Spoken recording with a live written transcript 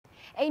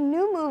A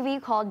new movie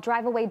called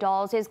Drive Away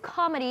Dolls is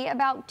comedy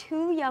about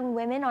two young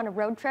women on a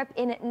road trip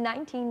in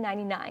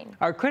 1999.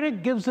 Our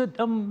critic gives it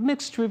a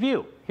mixed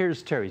review.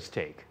 Here's Terry's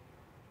take.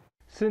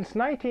 Since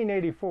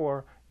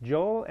 1984,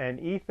 Joel and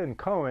Ethan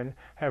Coen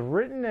have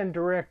written and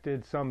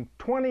directed some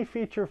 20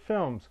 feature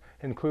films,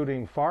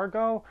 including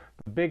Fargo,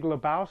 The Big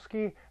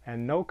Lebowski,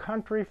 and No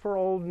Country for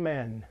Old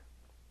Men.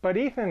 But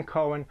Ethan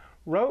Coen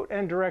wrote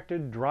and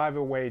directed Drive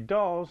Away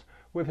Dolls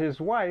with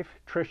his wife,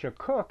 Tricia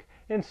Cooke,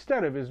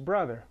 instead of his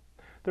brother.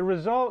 The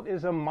result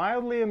is a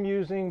mildly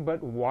amusing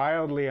but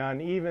wildly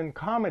uneven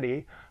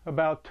comedy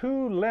about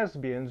two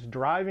lesbians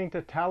driving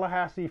to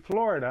Tallahassee,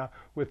 Florida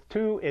with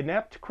two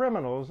inept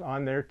criminals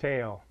on their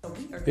tail.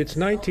 It's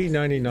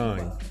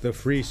 1999. The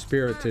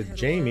free-spirited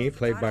Jamie,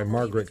 played by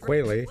Margaret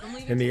Qualley,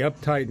 and the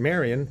uptight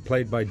Marion,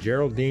 played by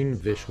Geraldine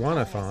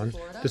Viswanathan,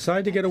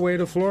 decide to get away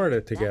to Florida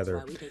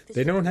together.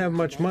 They don't have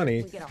much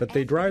money, but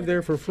they drive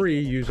there for free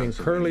using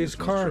Curly's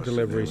car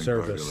delivery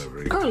service.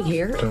 Curly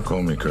here. Don't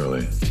call me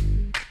Curly.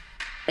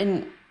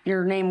 And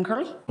your name,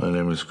 Curly? My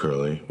name is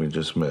Curly. We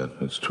just met.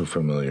 It's too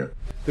familiar.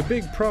 The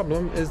big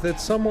problem is that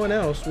someone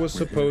else was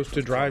supposed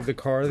to drive the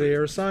car they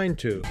are assigned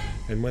to,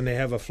 and when they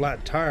have a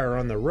flat tire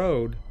on the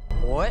road...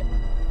 What?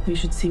 We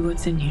should see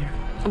what's in here.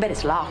 I bet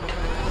it's locked.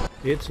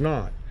 It's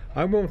not.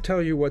 I won't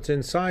tell you what's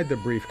inside the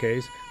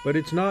briefcase, but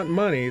it's not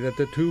money that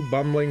the two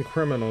bumbling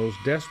criminals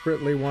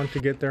desperately want to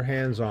get their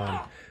hands on.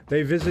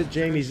 They visit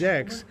Jamie's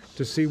ex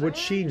to see what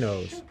she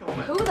knows.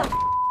 Who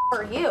the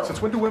are you?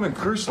 Since when do women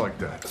curse like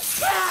that?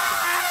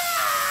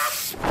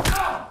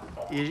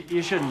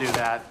 You shouldn't do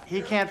that.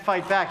 He can't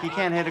fight back. He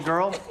can't hit a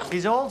girl.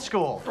 He's old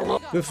school.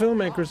 The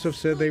filmmakers have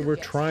said they were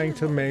trying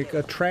to make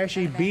a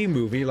trashy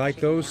B-movie like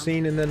those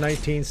seen in the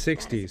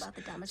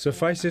 1960s.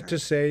 Suffice it to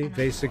say,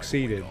 they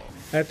succeeded.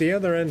 At the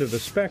other end of the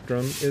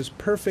spectrum is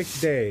Perfect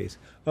Days,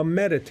 a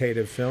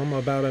meditative film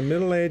about a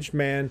middle-aged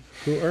man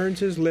who earns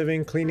his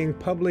living cleaning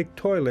public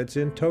toilets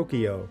in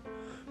Tokyo.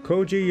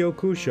 Koji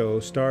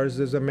Yokusho stars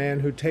as a man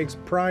who takes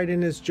pride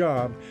in his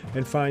job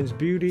and finds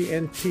beauty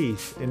and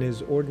peace in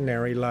his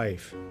ordinary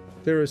life.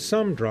 There is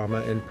some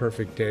drama in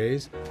Perfect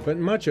Days, but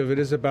much of it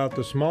is about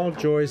the small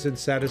joys and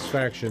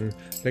satisfaction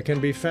that can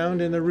be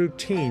found in the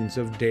routines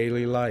of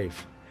daily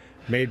life.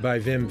 Made by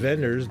Wim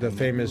Wenders, the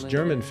famous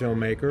German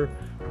filmmaker,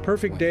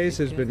 Perfect Days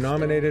has been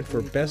nominated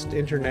for Best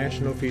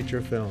International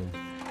Feature Film.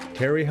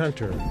 Terry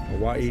Hunter,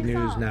 Hawaii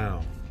News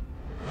Now.